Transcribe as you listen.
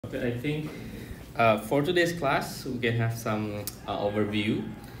Okay, I think for today's class, we can have some overview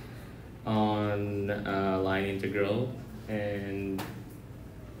on line integral, and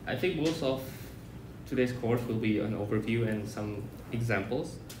I think most of today's course will be an overview and some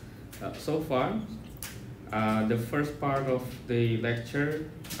examples. So far, the first part of the lecture,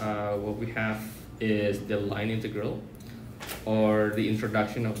 what we have is the line integral, or the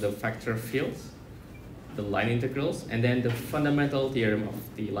introduction of the vector fields, the line integrals, and then the fundamental theorem of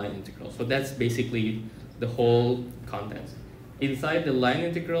the line integral. So that's basically the whole content. Inside the line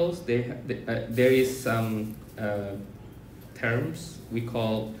integrals, there is some terms we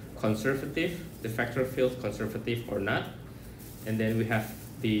call conservative, the vector field conservative or not, and then we have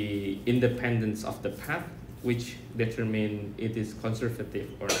the independence of the path, which determine it is conservative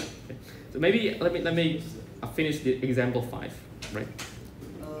or not. Okay. So maybe let me finish the example 5, right?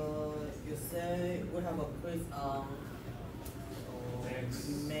 You say we have a quiz on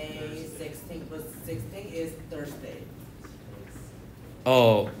May 16th, but 16th is Thursday.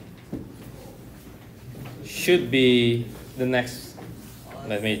 Oh, should be the next.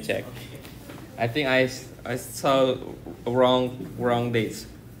 Let me check. I think I saw wrong dates.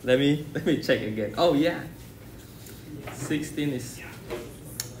 Let me check again. Oh yeah, 16 is.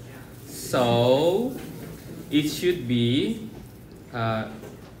 So it should be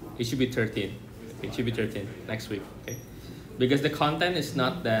 13. It should be 13 next week. Okay, because the content is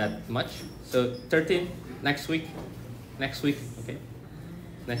not that much. So 13 next week. Okay,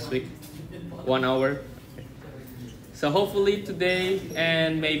 next week, 1 hour. Okay. So hopefully today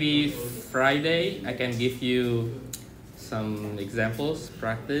and maybe Friday I can give you some examples,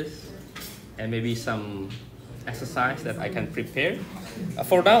 practice, and maybe some exercise that I can prepare.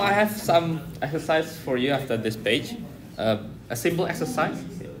 For now, I have some exercise for you after this page, a simple exercise,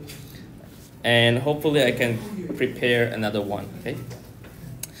 and hopefully I can prepare another one. Okay.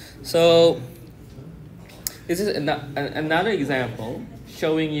 So this is another example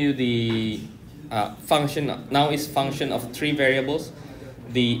showing you the function. Now is function of 3 variables,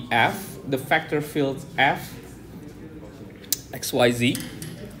 the f, the vector field f, x, y, z.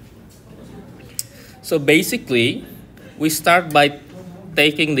 So basically, we start by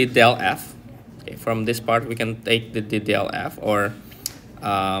taking the del f. Okay, from this part, we can take the del f, or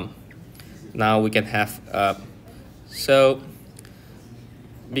now we can have, so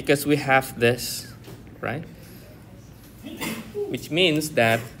because we have this, right? Which means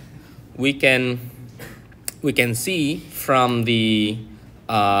that we can see from the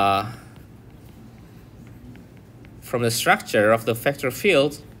structure of the vector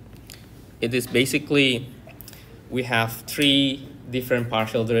field, it is basically, we have 3 different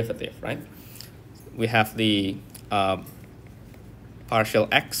partial derivatives, right? We have the partial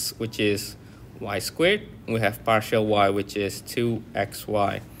x, which is y squared. We have partial y, which is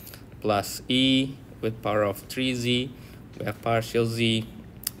 2xy plus e with power of 3z. We have partial z,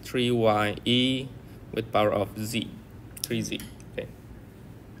 3ye with power of z, 3z. Okay.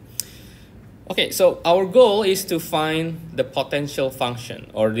 Okay, so our goal is to find the potential function,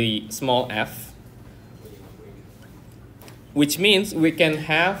 or the small f, which means we can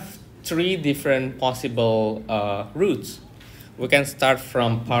have 3 different possible roots. We can start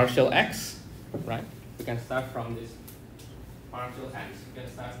from partial x, right? We can start from this partial x, we can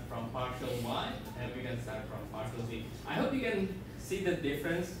start from partial y, and we can start from partial z. I hope you can see the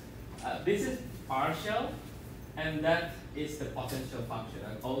difference. This is partial, and that is the potential function.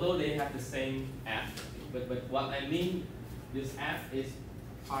 Although they have the same f, but what I mean, this f is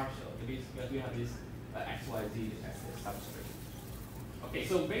partial, because we have this x, y, z as a subscript. Okay,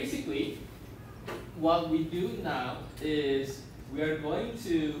 so basically, what we do now is we are going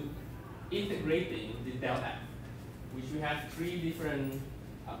to integrating the del f, which we have 3 different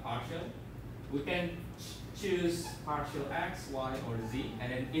partial. We can choose partial x, y, or z,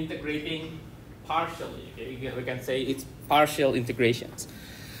 and then integrating partially. Okay, we can say it's partial integrations.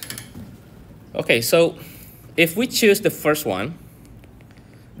 Okay, so if we choose the first one,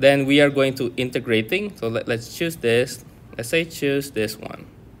 then we are going to integrating. So let's choose this. Let's say choose this one,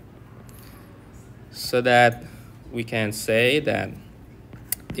 so that we can say that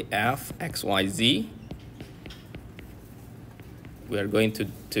the f x, y, z, we are going to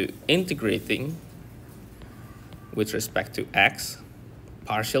integrating with respect to x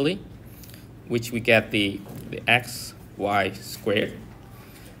partially, which we get the x, y squared.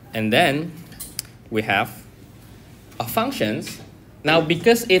 And then we have a functions. Now,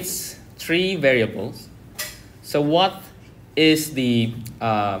 because it's 3 variables, so what is the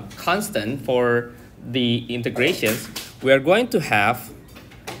constant for the integrations? We are going to have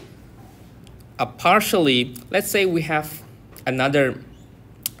a partially, let's say we have another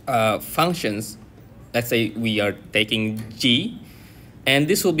functions. Let's say we are taking g, and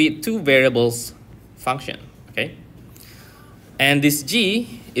this will be two variables function, okay? And this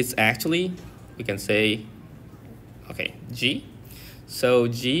g is actually, we can say, okay, g. So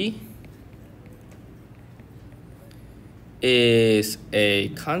g is a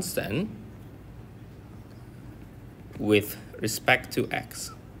constant with respect to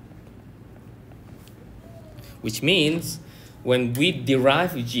x, which means when we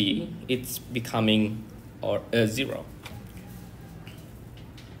derive g, it's becoming zero.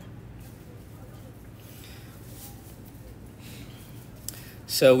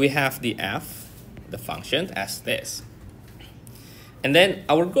 So we have the f, the function, as this. And then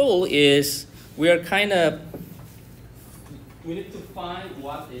our goal is we need to find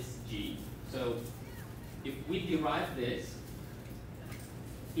what is g. So if we derive this,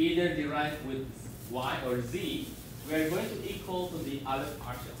 either derive with y or z, we are going to equal to the other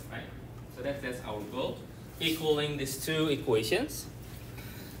partial, right? So that's our goal, equaling these two equations.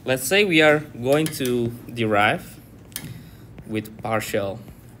 Let's say we are going to derive with partial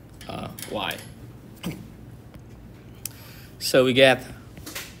y. So we get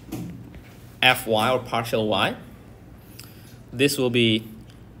fy, or partial y. This will be,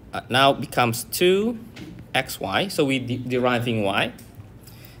 now becomes 2xy, so we deriving y.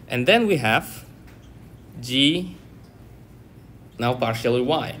 And then we have g, now partially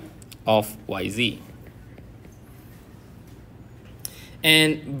y, of yz.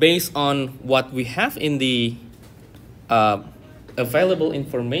 And based on what we have in the available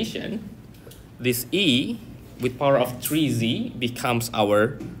information, this e with power of 3z becomes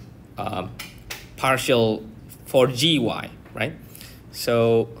our partial for gy, right?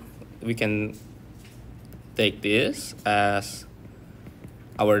 So we can take this as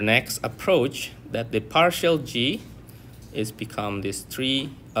our next approach, that the partial g is become this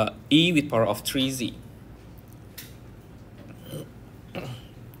e with power of 3z.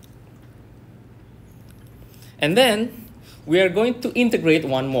 And then we are going to integrate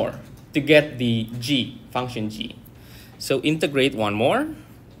one more to get the g, function g. So integrate one more.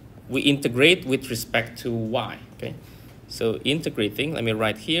 We integrate with respect to y, okay? So integrating, let me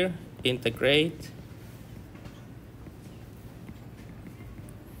write here, integrate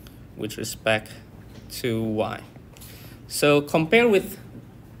with respect to y. So compare with,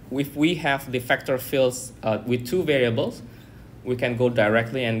 if we have the vector fields with two variables, we can go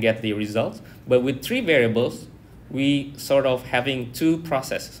directly and get the results. But with three variables, we sort of having two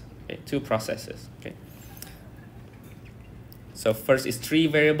processes, okay? So first is three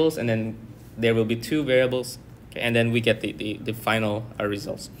variables, and then there will be two variables, okay? And then we get the final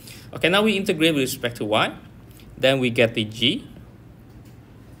results. Okay, now we integrate with respect to y, then we get the g.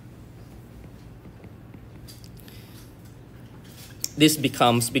 This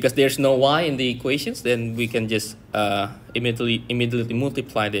becomes, because there's no y in the equations, then we can just immediately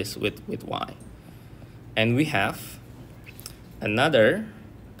multiply this with y. And we have another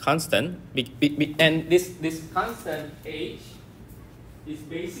constant, and this constant h is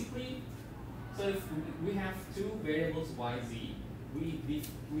basically, so if we have two variables yz, we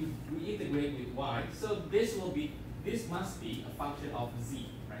integrate with y, so this must be a function of z,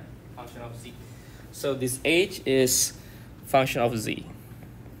 right? Function of z. So this h is function of z.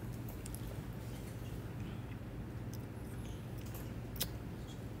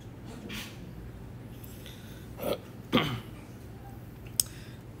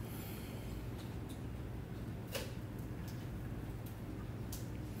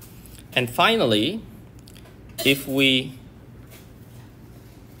 And finally, if we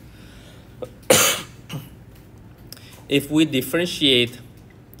differentiate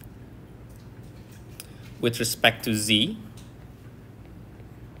with respect to z,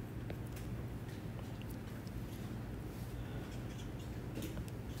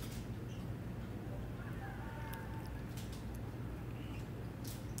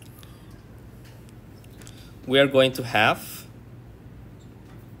 we are going to have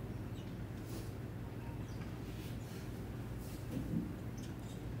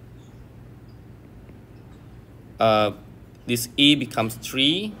this e becomes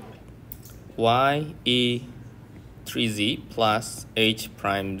 3 y e 3z plus h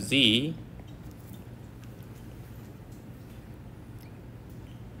prime z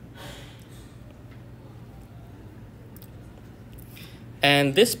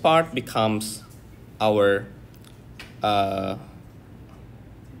and this part becomes our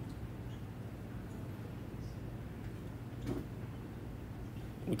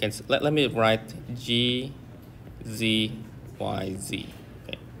we can let me write g z y z,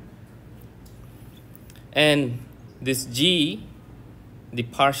 okay. And this g the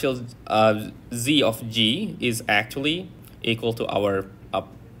partial z of g is actually equal to our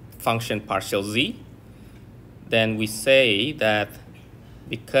function partial z, then we say that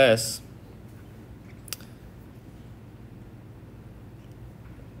because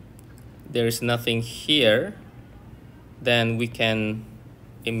there is nothing here, then we can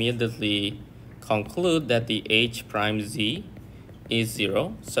immediately conclude that the h prime z is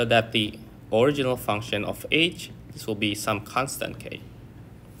 0, so that the original function of h, this will be some constant k,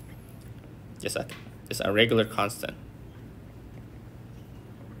 just a regular constant.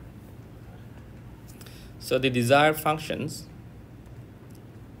 So the desired functions,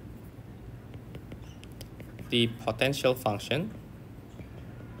 the potential function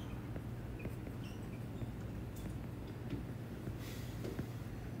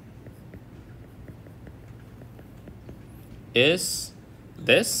is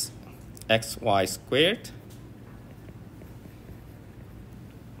this xy squared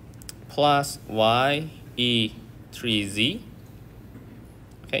plus y e3z.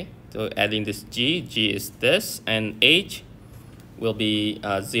 Okay, so adding this g is this, and h will be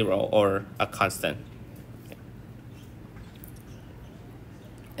 0 or a constant. Okay.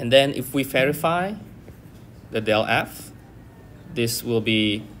 And then if we verify the del f, this will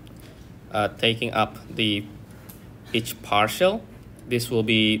be taking up the each partial. This will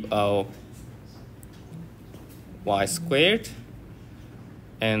be y squared,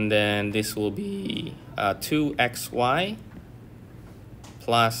 and then this will be 2xy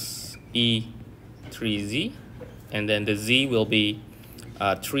plus e3z, and then the z will be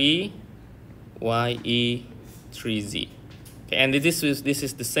 3ye3z. Okay, and this is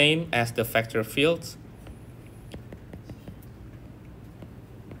the same as the vector fields.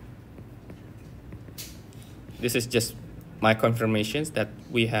 This is just my confirmations that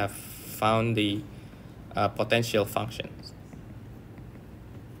we have found the potential functions.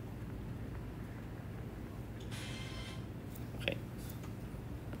 Okay.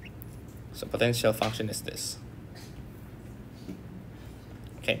 So potential function is this.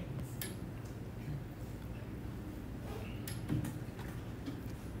 Okay.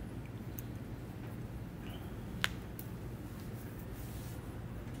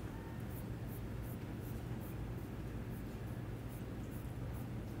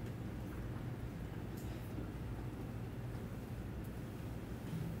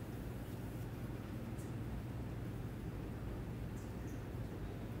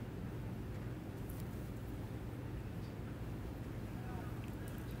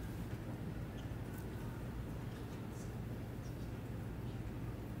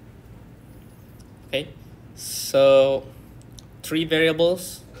 Okay, so 3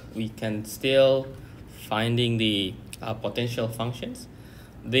 variables, we can still finding the potential functions.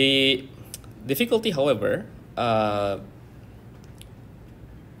 The difficulty, however,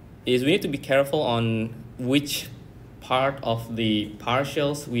 is we need to be careful on which part of the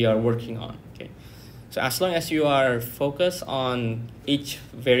partials we are working on. Okay, so as long as you are focused on each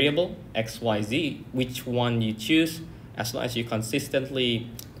variable x, y, z, which one you choose, as long as you consistently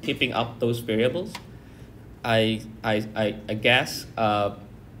keeping up those variables, I guess that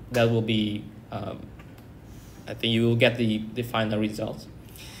will be I think you will get the final results.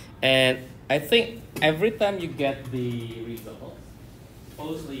 And I think every time you get the results,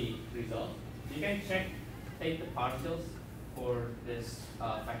 post the result, you can take the partials for this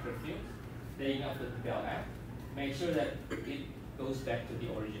vector field, taking up the del f, make sure that it goes back to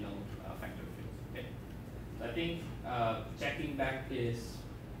the original vector field. Okay, so I think checking back is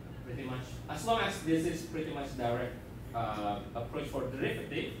pretty much, as long as this is pretty much direct approach for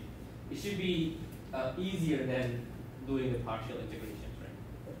derivative, it should be easier than doing the partial integrations, right?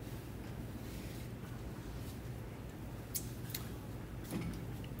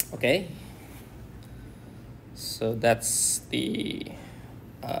 Okay, so that's the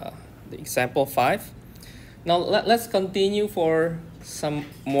example 5. Now let's continue for some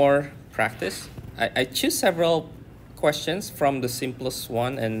more practice. I choose several questions from the simplest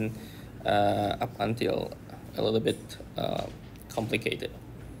one and up until a little bit complicated.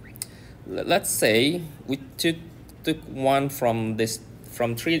 Let's say we took one from 3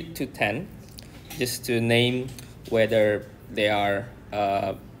 to 10, just to name whether they are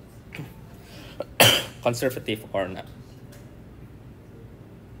conservative or not.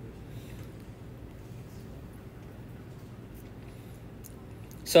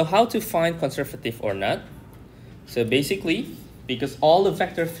 So how to find conservative or not? So basically, because all the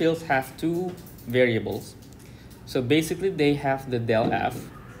vector fields have 2 variables, so basically they have the del f.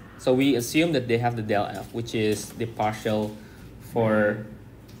 So we assume that they have the del f, which is the partial for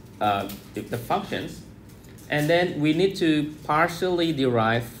the functions. And then we need to partially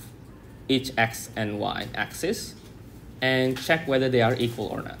derive each x and y axis and check whether they are equal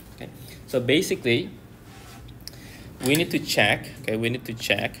or not. Okay. So basically, we need to check. Okay, we need to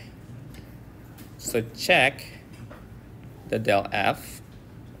check. So check the del f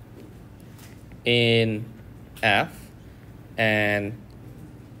in f and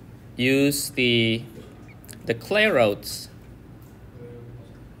use the Clairaut's.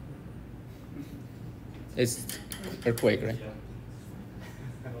 It's earthquake, right?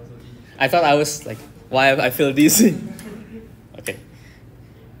 I thought I was like, why I feel dizzy? Okay.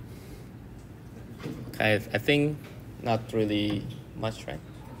 Okay, I think not really much, right?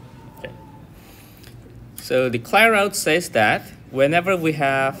 Okay. So the Clairaut says that whenever we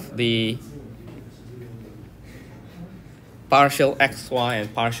have the partial xy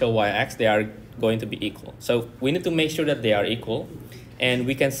and partial yx, they are going to be equal. So we need to make sure that they are equal. And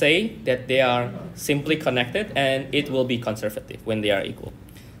we can say that they are simply connected and it will be conservative when they are equal.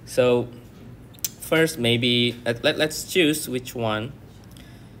 So first, maybe let's choose which one.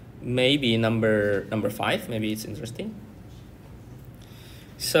 Maybe number 5. Maybe it's interesting.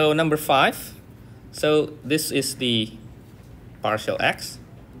 So number 5. So this is the partial x.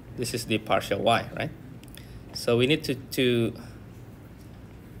 This is the partial y, right? So we need to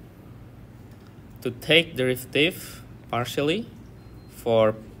take derivative partially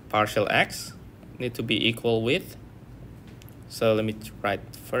for partial x. Need to be equal with. So let me write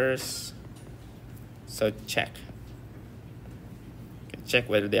first. So check. Okay, check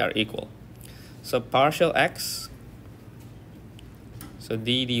whether they are equal. So partial x. So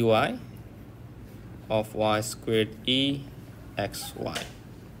d dy of y squared e xy.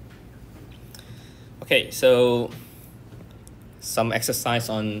 Okay, so some exercise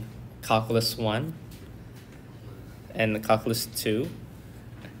on calculus 1 and calculus 2.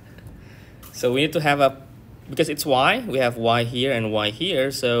 So we need to have a, because it's y, we have y here and y here,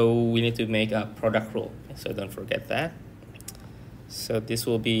 so we need to make a product rule. So don't forget that. So this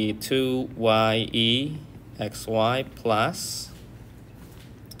will be 2ye xy plus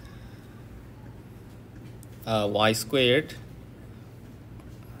y squared.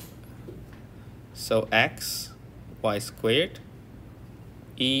 So x y squared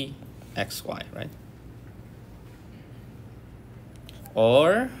e xy, right?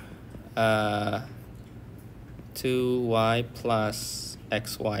 Or 2y plus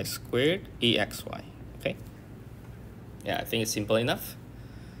xy squared exy. Okay. Yeah, I think it's simple enough.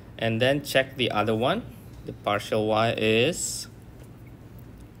 And then check the other one. The partial y is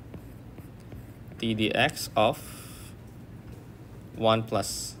d dx of 1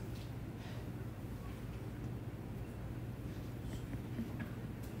 plus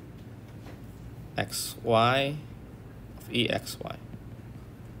xy of exy.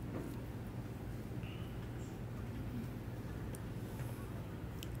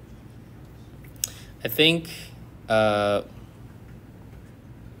 I think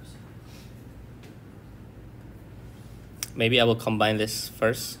maybe I will combine this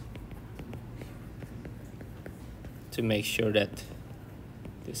first to make sure that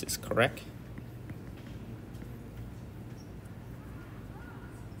this is correct.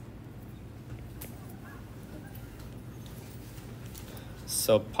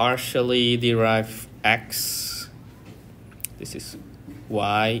 So partially derive x, this is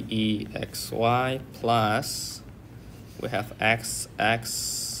y e xy plus, we have x,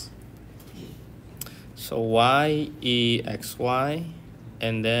 so y e xy,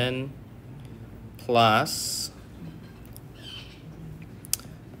 and then plus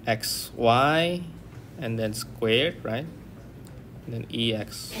xy, and then squared, right? And then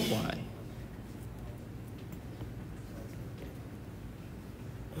exy.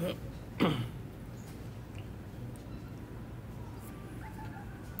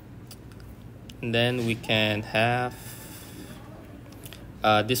 And then we can have,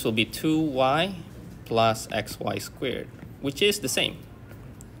 this will be 2y plus xy squared, which is the same.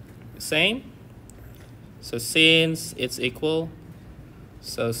 So since it's equal,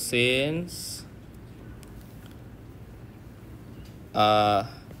 so since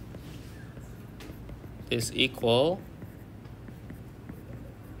is equal,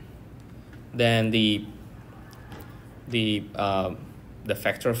 then the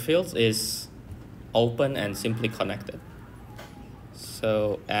vector field is open and simply connected.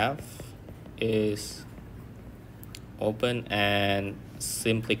 So F is open and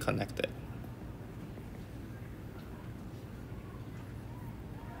simply connected.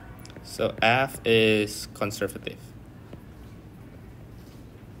 So F is conservative.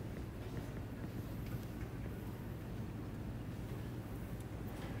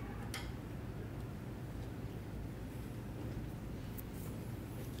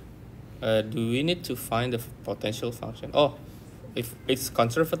 Do we need to find the potential function? Oh, if it's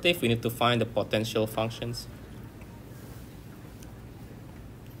conservative, we need to find the potential functions.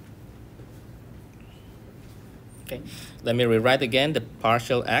 Okay, let me rewrite again. The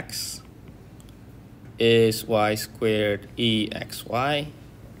partial x is y squared exy.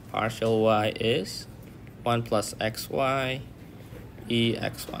 Partial y is 1 plus xy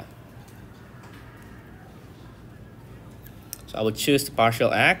exy. So I will choose the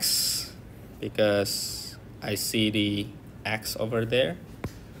partial x because I see the x over there.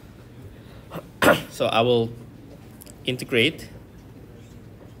 So I will integrate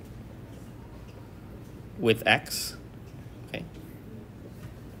with x. Okay.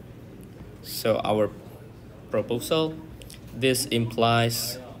 So our proposal, this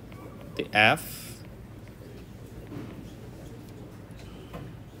implies the f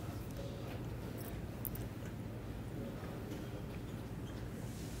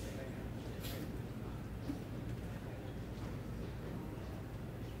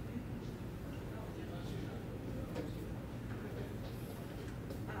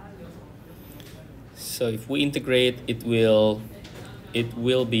So if we integrate, it will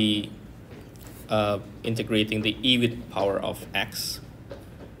be integrating the e with power of x,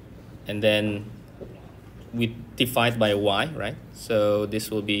 and then we divide by y, right? So this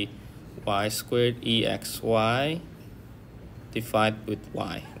will be y squared exy divided with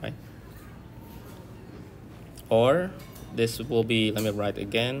y, right? Or this will be, let me write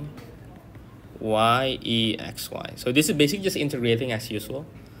again, y exy. So this is basically just integrating as usual,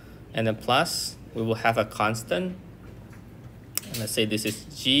 and then plus we will have a constant, and let's say this is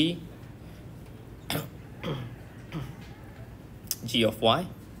g g of y,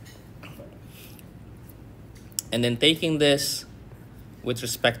 and then taking this with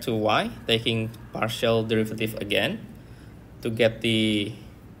respect to y, taking partial derivative again to get the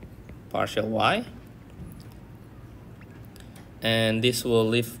partial y, and this will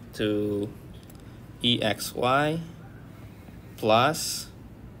lead to exy plus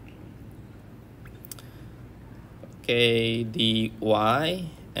dy,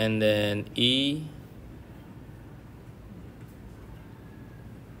 and then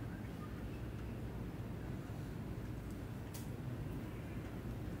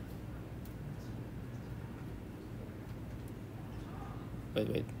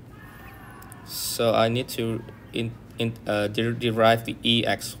wait. So I need to derive the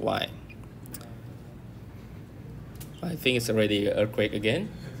exy. I think it's already an earthquake again.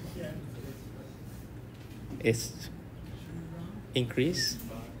 It's increase.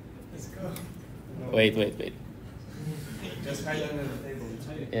 Let's go. Wait. Just hide under the table.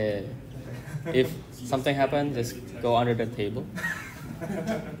 Yeah. If something happens, just go under the table.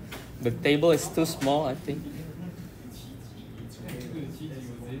 The table is too small, I think.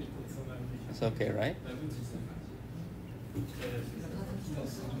 It's okay, right?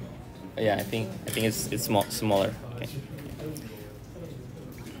 Yeah, I think it's smaller. Okay.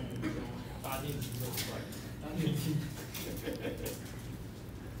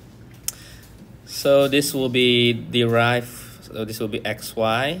 So this will be derived. So this will be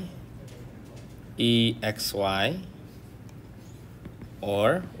xy exy,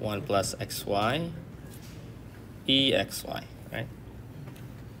 or 1 plus xy exy, right?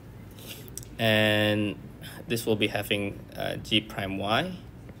 And this will be having g prime y,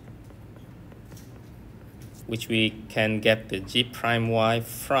 which we can get the g prime y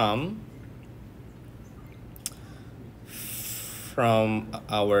from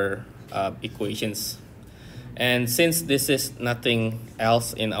our equations. And since this is nothing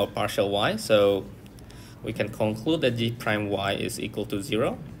else in our partial y, so we can conclude that g prime y is equal to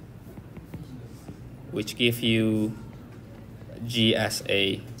 0, which gives you g as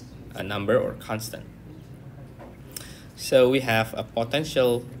a number or constant. So we have a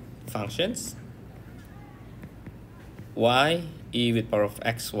potential functions y e with power of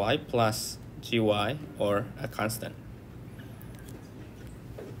xy plus gy, or a constant.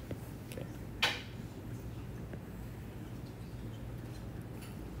 Okay.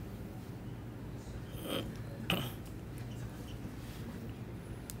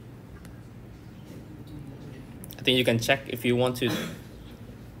 I think you can check if you want to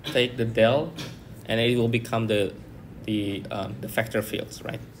take the del, and it will become the vector fields,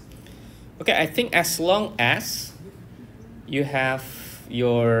 right? Okay, I think as long as you have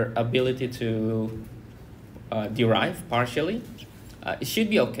your ability to derive partially, it should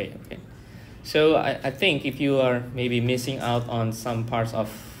be okay. Okay, so I think if you are maybe missing out on some parts of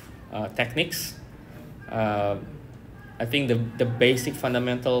techniques, I think the basic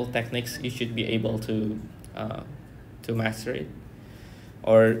fundamental techniques you should be able to master it.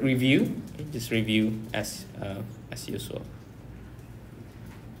 or review. Okay, just review as usual.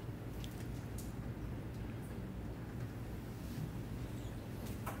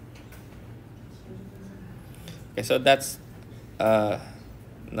 Okay, so that's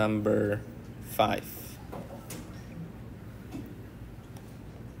number 5.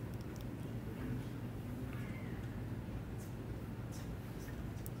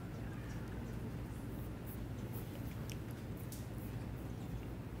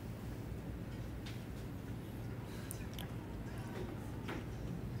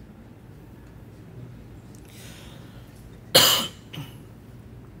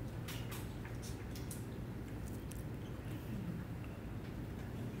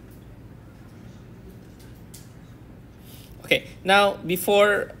 Okay, now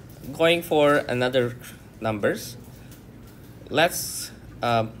before going for another numbers, let's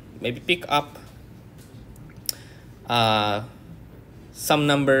maybe pick up some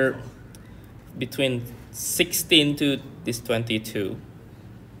number between 16 to this 22.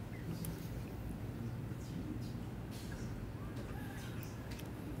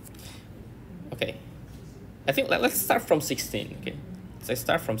 Okay, I think let's start from 16. Okay, so I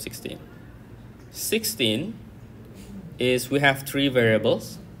start from 16. 16 is we have 3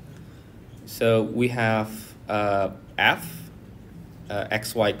 variables. So we have f,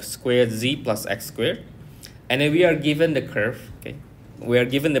 xy squared, z plus x squared. And then we are given the curve, okay? We are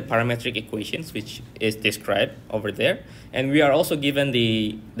given the parametric equations, which is described over there. And we are also given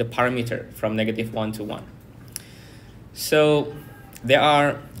the parameter from -1 to 1. So there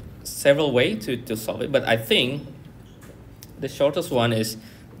are several ways to solve it, but I think the shortest one is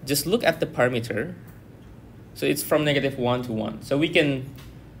just look at the parameter. So it's from -1 to 1. So we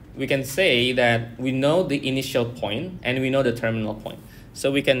can say that we know the initial point and we know the terminal point. So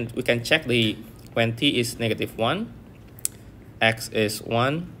we can check when t is -1, x is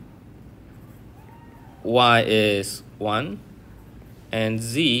 1, y is 1, and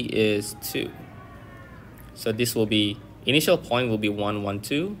z is 2. So this will be, initial point will be 1, 1,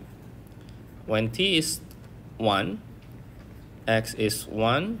 2. When t is 1, x is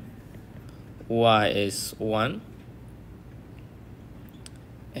 1, y is 1,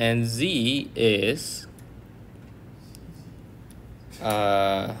 and z is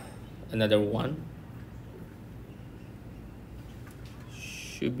another 1.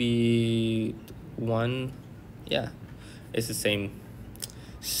 Should be 1. Yeah, it's the same.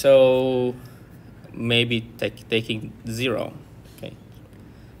 So maybe taking 0. Okay,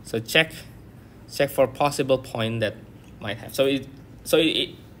 so check for possible point that might have. So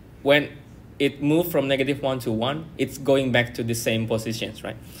when it moved from -1 to 1, it's going back to the same positions,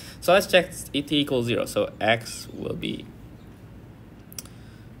 right? So let's check it equals 0. So x will be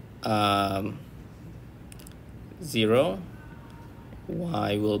 0,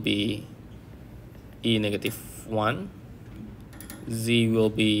 y will be e-1, z will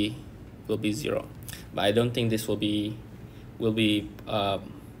be 0. But I don't think this will be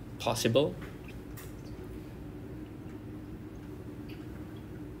possible.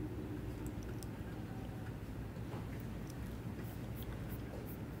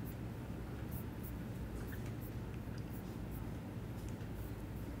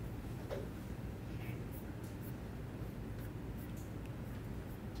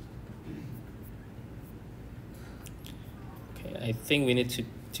 I think we need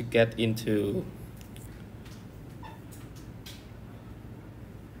to get into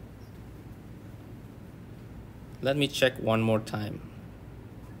let me check one more time.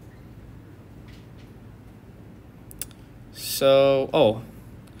 So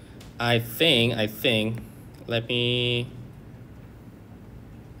I think let me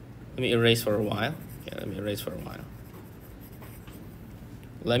erase for a while. Yeah, let me erase for a while.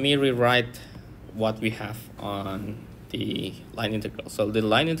 Let me rewrite what we have on the line integral. So the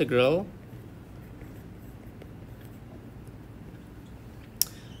line integral,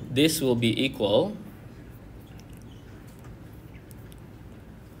 this will be equal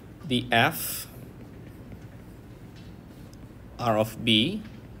the f r of b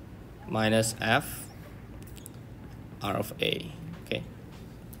minus f r of a. Okay,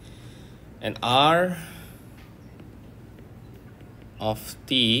 and r of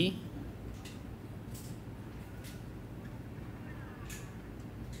t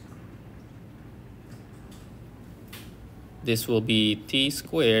this will be t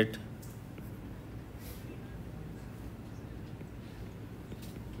squared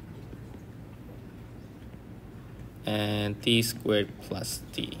and t squared plus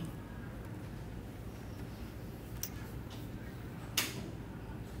t.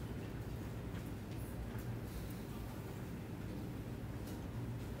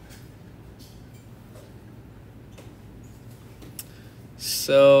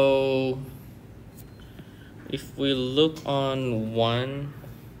 So if we look on 1,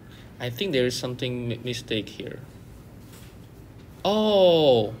 I think there is something mistake here.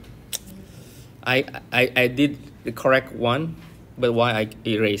 Oh, I did the correct one, but why I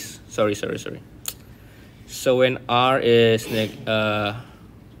erase? Sorry. So when r is when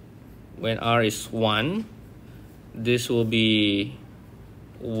r is 1, this will be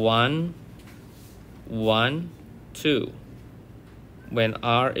 1, 1, 2. When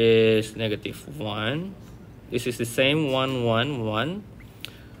r is -1, this is the same 1, 1, 1.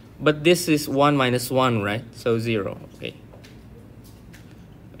 But this is 1 minus 1, right? So 0. Okay.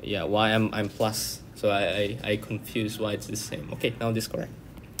 Yeah, why I'm plus. So I confused why it's the same. Okay, now this is correct.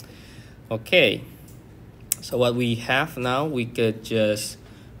 Okay. So what we have now, we could just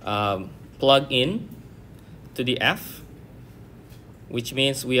plug in to the f, which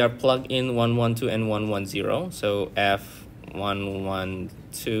means we are plugged in 1, 1, 2 and 1, 1, 0. So f 1, 1,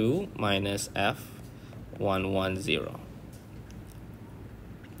 2 minus f 1, 1, 0.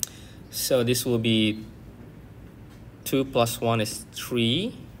 So this will be 2 plus 1 is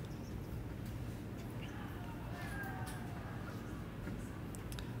 3.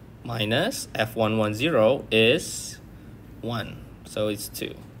 Minus f110 is 1. So it's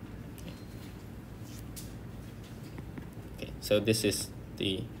 2. Okay, so this is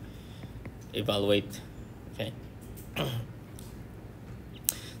the evaluate. Okay.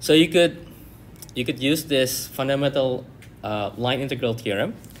 So you could use this fundamental line integral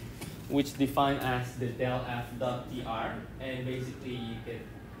theorem, which define as the del f dot dr, and basically you can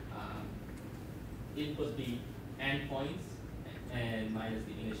input the endpoints and minus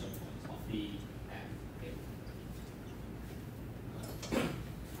the initial points of the f.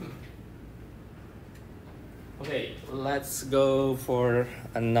 Okay, let's go for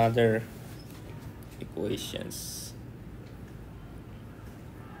another equations.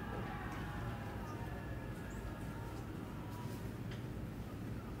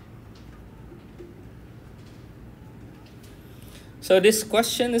 So this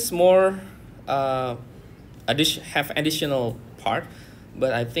question is more have additional part,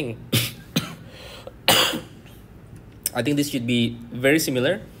 but I think I think this should be very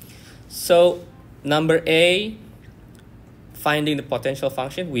similar. So number A, finding the potential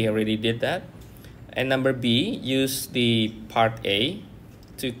function, we already did that. And number B, use the part A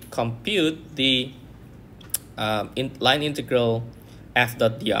to compute the line integral f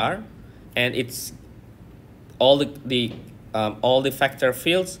dot dr, and it's all the vector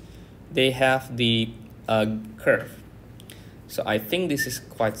fields, they have the curve. So I think this is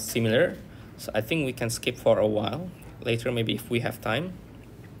quite similar. So I think we can skip for a while. Later, maybe if we have time.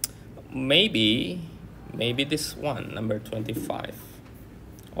 Maybe this one, number 25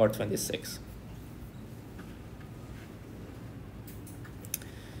 or 26.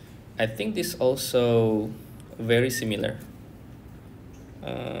 I think this also very similar.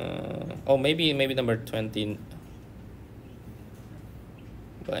 Oh, maybe number 20.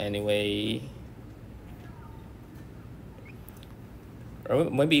 But anyway, or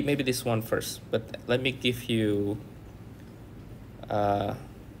maybe this one first. But let me give you.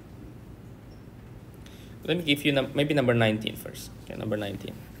 Let me give you maybe number 19 first. Okay, number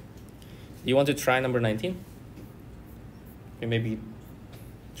 19. Do you want to try number 19? Okay, maybe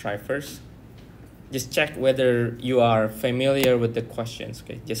try first. Just check whether you are familiar with the questions.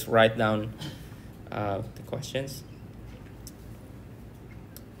 Okay, just write down the questions.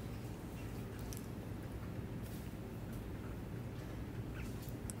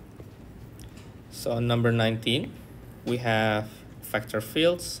 So on number 19, we have vector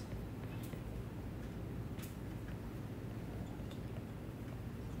fields.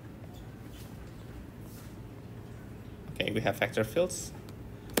 Okay, we have vector fields.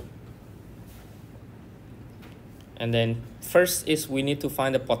 And then first is we need to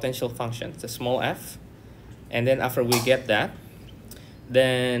find the potential function, the small f. And then after we get that,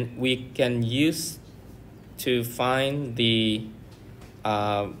 then we can use to find the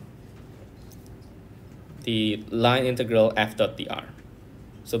line integral f dot dr.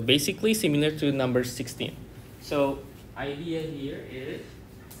 So basically similar to number 16. So idea here is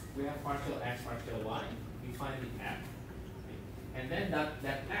we have partial x, partial y. We find the f. And then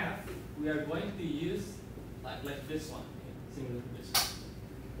that f, we are going to use like this one, similar to this one.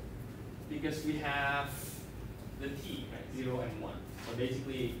 Because we have the t, right, 0 and 1. So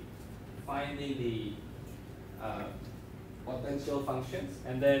basically finding the potential functions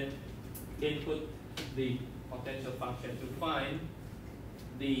and then input the potential function to find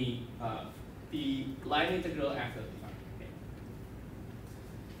the line integral f dot dr. Okay.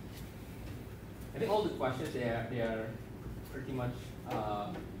 I think all the questions they are pretty much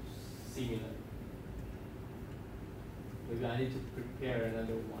similar. Maybe I need to prepare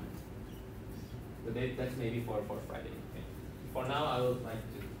another one. But that's maybe for Friday. Okay. For now, I would like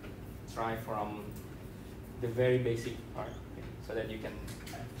to try from the very basic part, okay, so that you can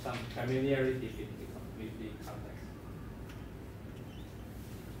have some familiarity with the context.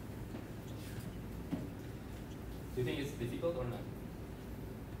 Do you think it's difficult or not?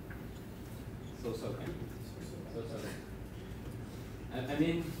 So, okay. I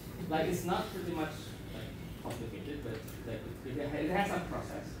mean, like it's not pretty much like complicated, but like it has some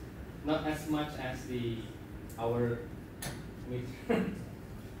process. Not as much as our midterm.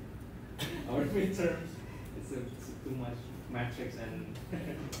 Our midterms, it's too much matrix and,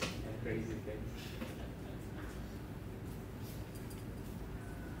 and crazy things.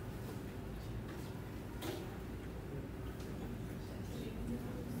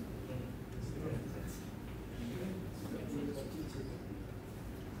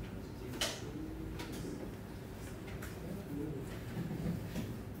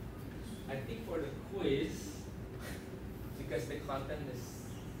 I think for the quiz, because the content is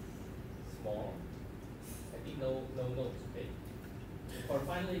small, I think no notes, okay? For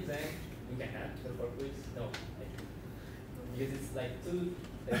final exam, we can have, but for quiz, no. Because it's like too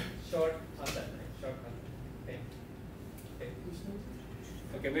short content, right? Short content, okay? Okay.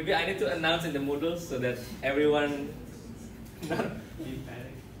 Okay, maybe I need to announce in the Moodle so that everyone not be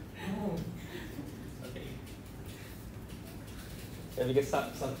panic. Okay. Yeah, because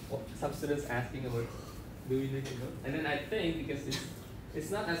some students asking about do we need to know? And then I think because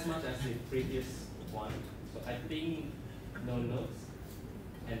it's not as much as the previous one, so I think no notes,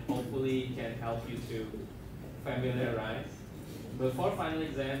 and hopefully can help you to familiarize. Before final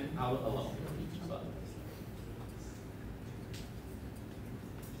exam, I will allow. But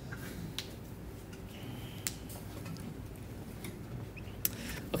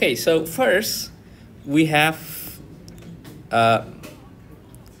okay, so first we have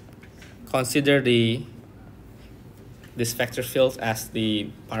consider this vector field as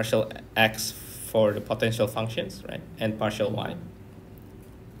the partial x for the potential functions, right, and partial y.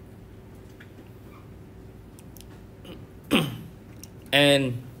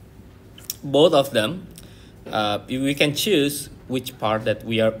 And both of them, we can choose which part that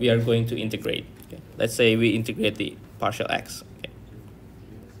we are going to integrate. Okay? Let's say we integrate the partial x. Okay.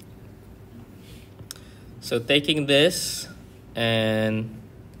 So taking this, and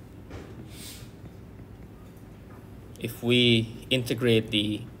if we integrate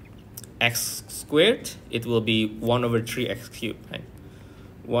the x squared, it will be 1 over 3x cubed, right?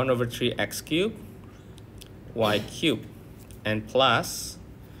 1 over 3x cubed, y cubed, and plus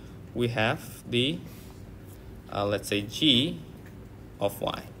we have the let's say g of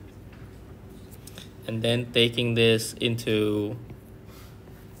y, and then taking this into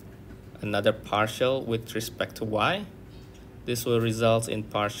another partial with respect to y, this will result in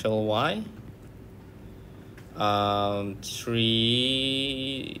partial y.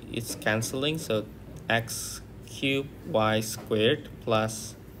 3, it's canceling, so x cubed y squared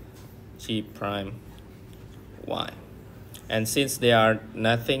plus g prime y. And since they are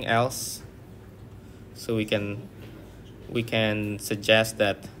nothing else, so we can suggest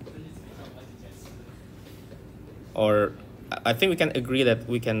that, or I think we can agree that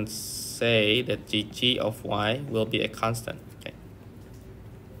we can say that g of y will be a constant. Okay.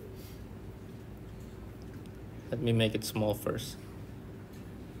 Let me make it small first.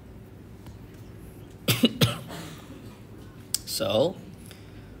 So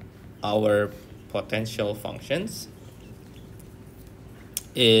our potential functions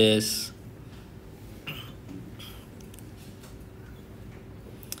is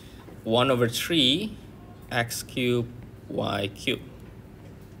 1 over 3 x cubed y cubed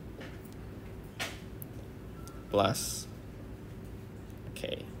plus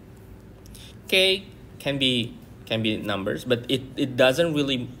k. K can be numbers, but it doesn't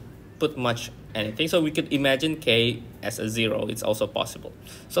really put much anything. So we could imagine k as a 0. It's also possible.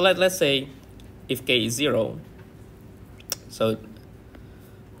 So let's say if k is 0, so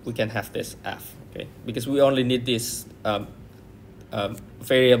we can have this f, okay? Because we only need these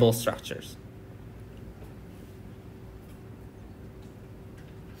variable structures.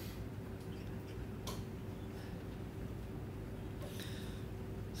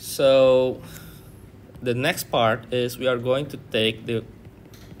 So the next part is we are going to take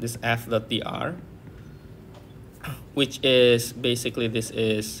this f.dr, which is basically, this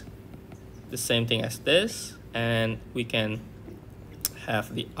is the same thing as this, and we can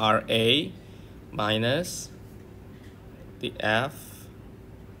have the RA minus the F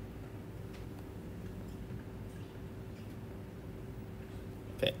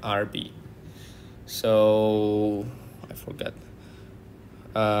Okay, RB. So I forgot.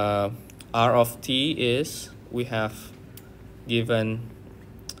 R of t is, we have given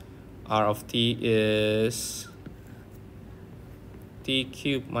R of t is t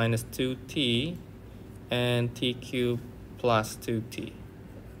cubed minus 2t and t cubed plus 2t.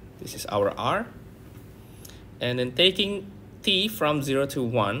 This is our R. And then taking t from 0 to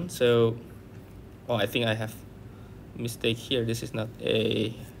 1, so, oh, I think I have mistake here. This is not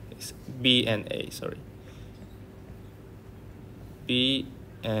A, it's B and A, sorry. B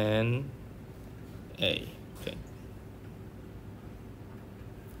and A, okay.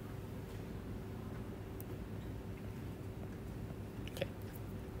 Okay.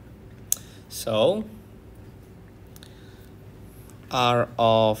 So, R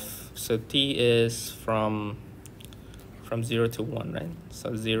of, so t is from 0 to 1, right?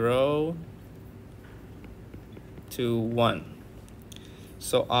 So 0 to 1.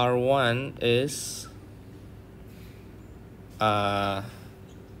 So R1 is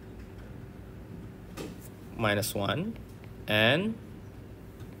minus 1 and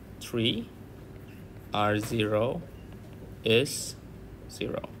 3. R0 is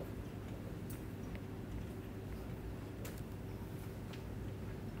 0.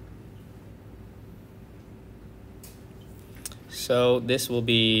 So this will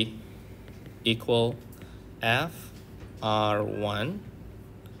be equal F R1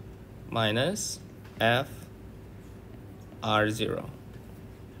 minus F R0.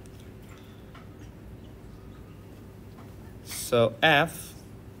 So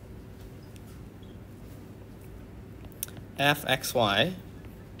Fxy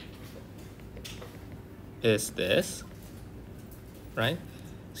is this, right?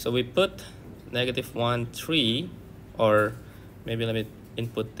 So we put negative 1, 3, or maybe let me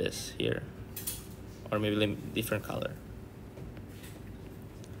input this here, or maybe let me different color.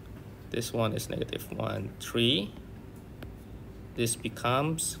 This one is negative 1, 3. This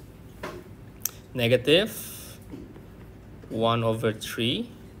becomes negative 1 over 3,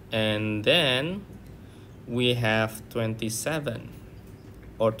 and then we have 27,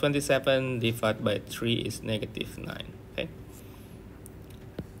 or 27 divided by 3 is negative 9. Okay.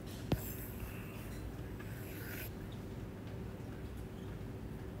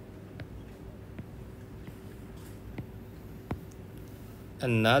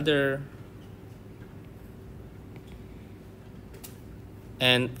 Another,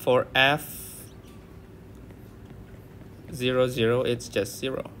 and for F00 it's just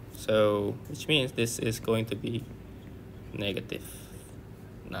 0, so which means this is going to be negative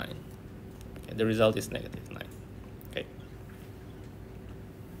 9. Okay, the result is negative 9. Okay,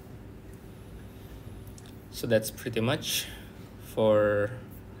 so that's pretty much for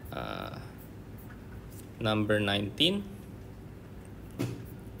number 19.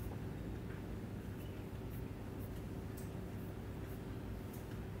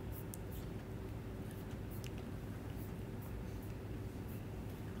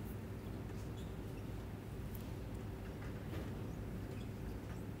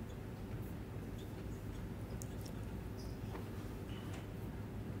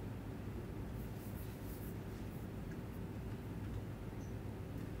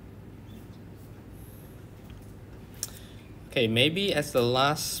 Okay, maybe as the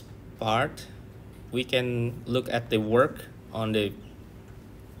last part, we can look at the work on the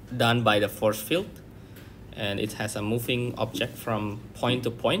done by the force field, and it has a moving object from point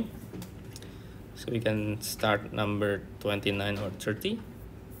to point. So we can start number 29 or 30.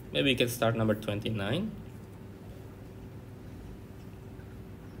 Maybe we can start number 29.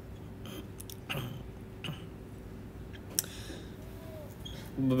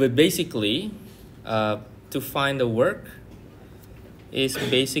 But basically, to find the work is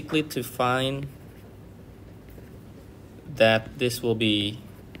basically to find that this will be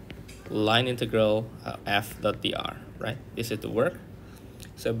line integral f dot dr, right? This is the work.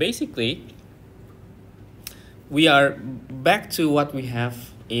 So basically, we are back to what we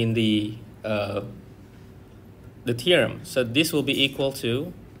have in the theorem. So this will be equal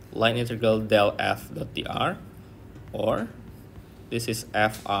to line integral del f dot dr, or this is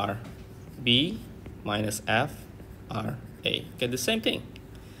FRB minus FRA. Okay, the same thing.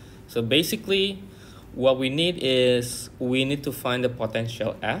 So basically, what we need is we need to find the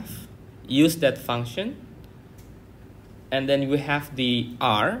potential F, use that function, and then we have the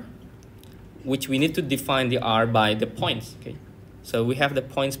R, which we need to define the R by the points. Okay, so we have the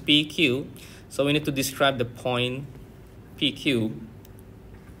points PQ, so we need to describe the point PQ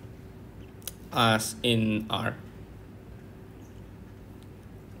as in R.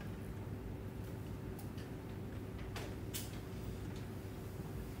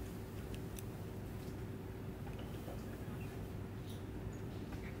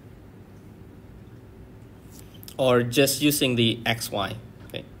 or just using the xy.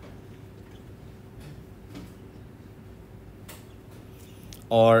 Okay.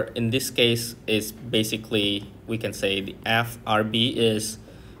 Or in this case, is basically we can say the FRB is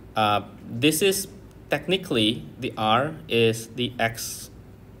this is technically the R is the x,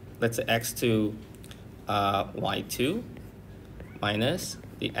 let's say x2 y2 minus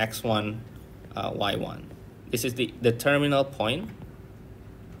the x1 y1. This is the terminal point,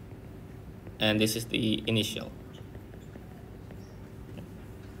 and this is the initial.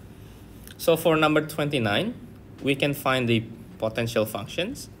 So for number 29, we can find the potential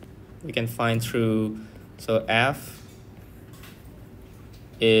functions. We can find through, so f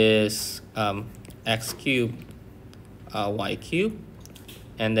is x cubed y cubed,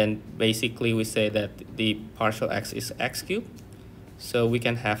 and then basically we say that the partial x is x cubed. So we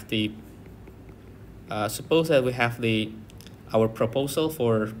can have the suppose that we have our proposal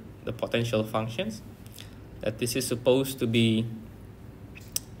for the potential functions, that this is supposed to be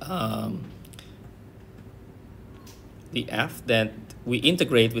the f that we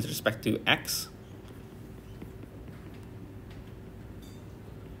integrate with respect to x,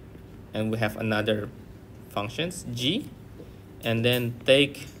 and we have another functions g, and then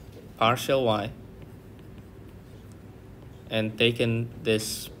take partial y and taken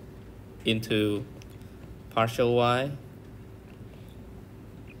this into partial y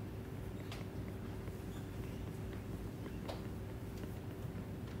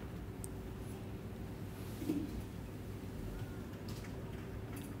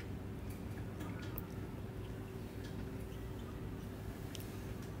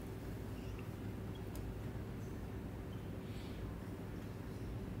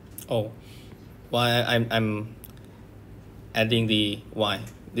I'm adding the y.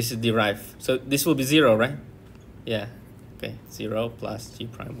 This is derived, so this will be 0, right? Yeah. Okay, 0 plus g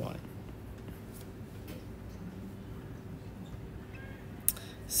prime y.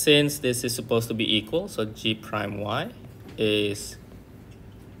 Since this is supposed to be equal, so g prime y is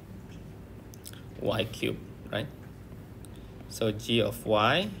y cubed, right? So g of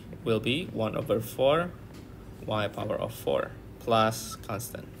y will be 1 over 4 y power of 4 plus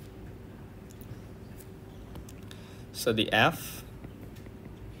constant. So the f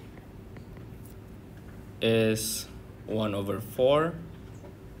is 1 over 4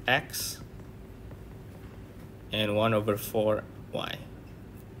 x and 1 over 4 y.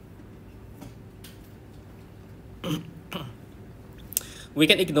 We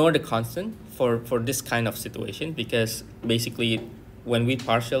can ignore the constant for this kind of situation, because basically when we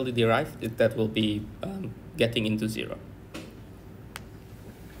partially derive it, that will be getting into 0.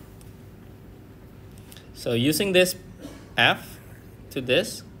 So using this f to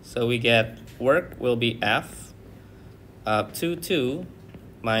this, so we get work will be f 2 2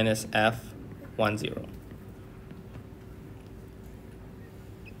 minus f 1 0.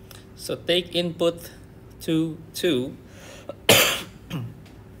 So take input 2 2,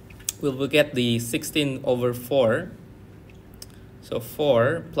 we will get the 16 over 4. So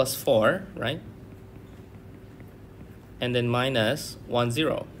 4 plus 4, right? And then minus 1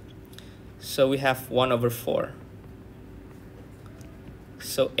 0. So we have 1 over 4.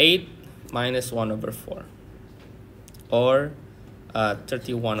 So 8 minus 1 over 4, or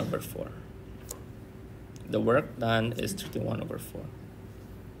 31 over 4. The work done is 31 over 4.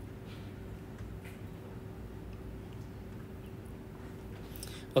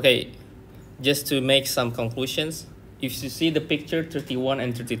 Okay, just to make some conclusions, if you see the picture 31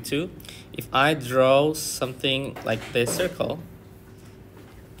 and 32, if I draw something like this circle,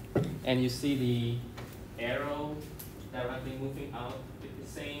 and you see the arrow directly moving out with the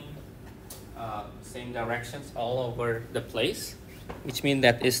same directions all over the place, which means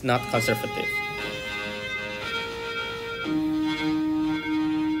that it's not conservative.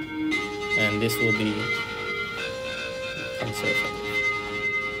 And this will be conservative.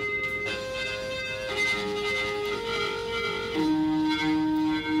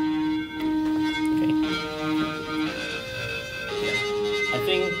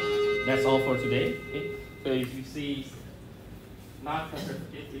 That's all for today. Okay? So if you see not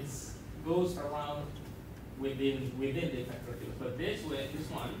conservative, it goes around within the vector field. But this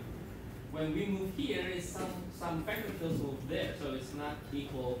one, when we move here, is some vector fields move there, so it's not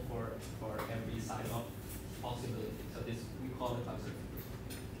equal for every side of possibility. So this we call it conservative.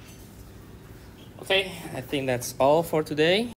 Okay, I think that's all for today.